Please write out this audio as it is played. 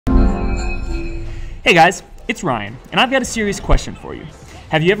Hey guys, it's Ryan, and I've got a serious question for you.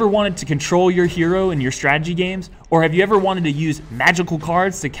 Have you ever wanted to control your hero in your strategy games? Or have you ever wanted to use magical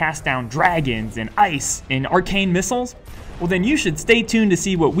cards to cast down dragons and ice and arcane missiles? Well then you should stay tuned to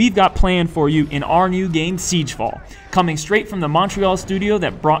see what we've got planned for you in our new game Siegefall, coming straight from the Montreal studio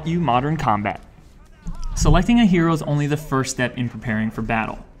that brought you modern combat. Selecting a hero is only the first step in preparing for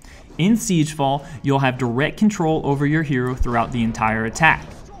battle. In Siegefall, you'll have direct control over your hero throughout the entire attack.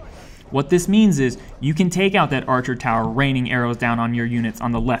 What this means is you can take out that archer tower raining arrows down on your units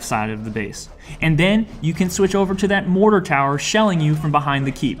on the left side of the base. And then you can switch over to that mortar tower shelling you from behind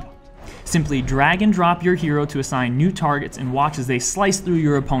the keep. Simply drag and drop your hero to assign new targets and watch as they slice through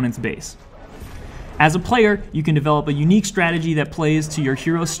your opponent's base. As a player, you can develop a unique strategy that plays to your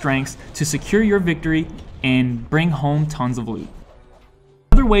hero's strengths to secure your victory and bring home tons of loot.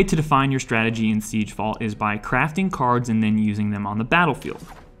 Another way to define your strategy in Siegefall is by crafting cards and then using them on the battlefield.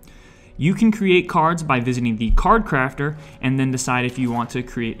 You can create cards by visiting the card crafter and then decide if you want to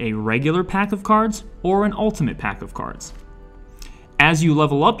create a regular pack of cards or an ultimate pack of cards. As you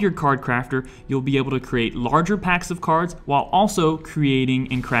level up your card crafter, you'll be able to create larger packs of cards while also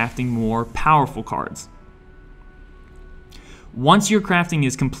creating and crafting more powerful cards. Once your crafting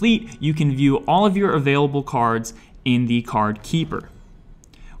is complete, you can view all of your available cards in the card keeper.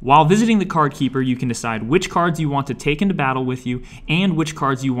 While visiting the card keeper, you can decide which cards you want to take into battle with you and which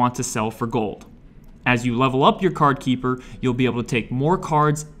cards you want to sell for gold. As you level up your card keeper, you'll be able to take more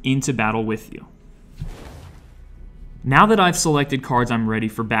cards into battle with you. Now that I've selected cards I'm ready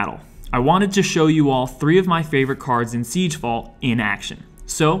for battle, I wanted to show you all 3 of my favorite cards in Siegefall in action.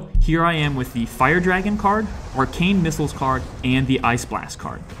 So here I am with the Fire Dragon card, Arcane Missiles card, and the Ice Blast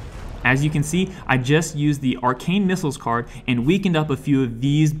card. As you can see, I just used the Arcane Missiles card and weakened up a few of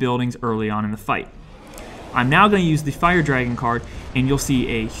these buildings early on in the fight. I'm now going to use the Fire Dragon card, and you'll see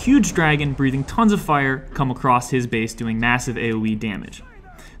a huge dragon breathing tons of fire come across his base doing massive AoE damage.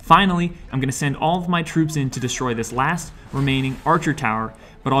 Finally, I'm going to send all of my troops in to destroy this last remaining archer tower,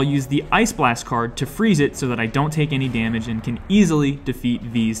 but I'll use the Ice Blast card to freeze it so that I don't take any damage and can easily defeat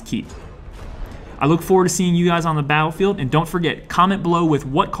V's keep. I look forward to seeing you guys on the battlefield, and don't forget, comment below with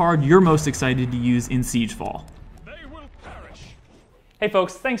what card you're most excited to use in Siegefall. Hey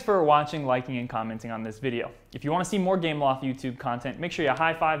folks, thanks for watching, liking, and commenting on this video. If you want to see more Gameloft YouTube content, make sure you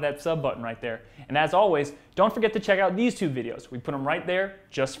high-five that sub button right there. And as always, don't forget to check out these 2 videos. We put them right there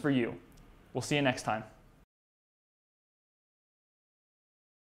just for you. We'll see you next time.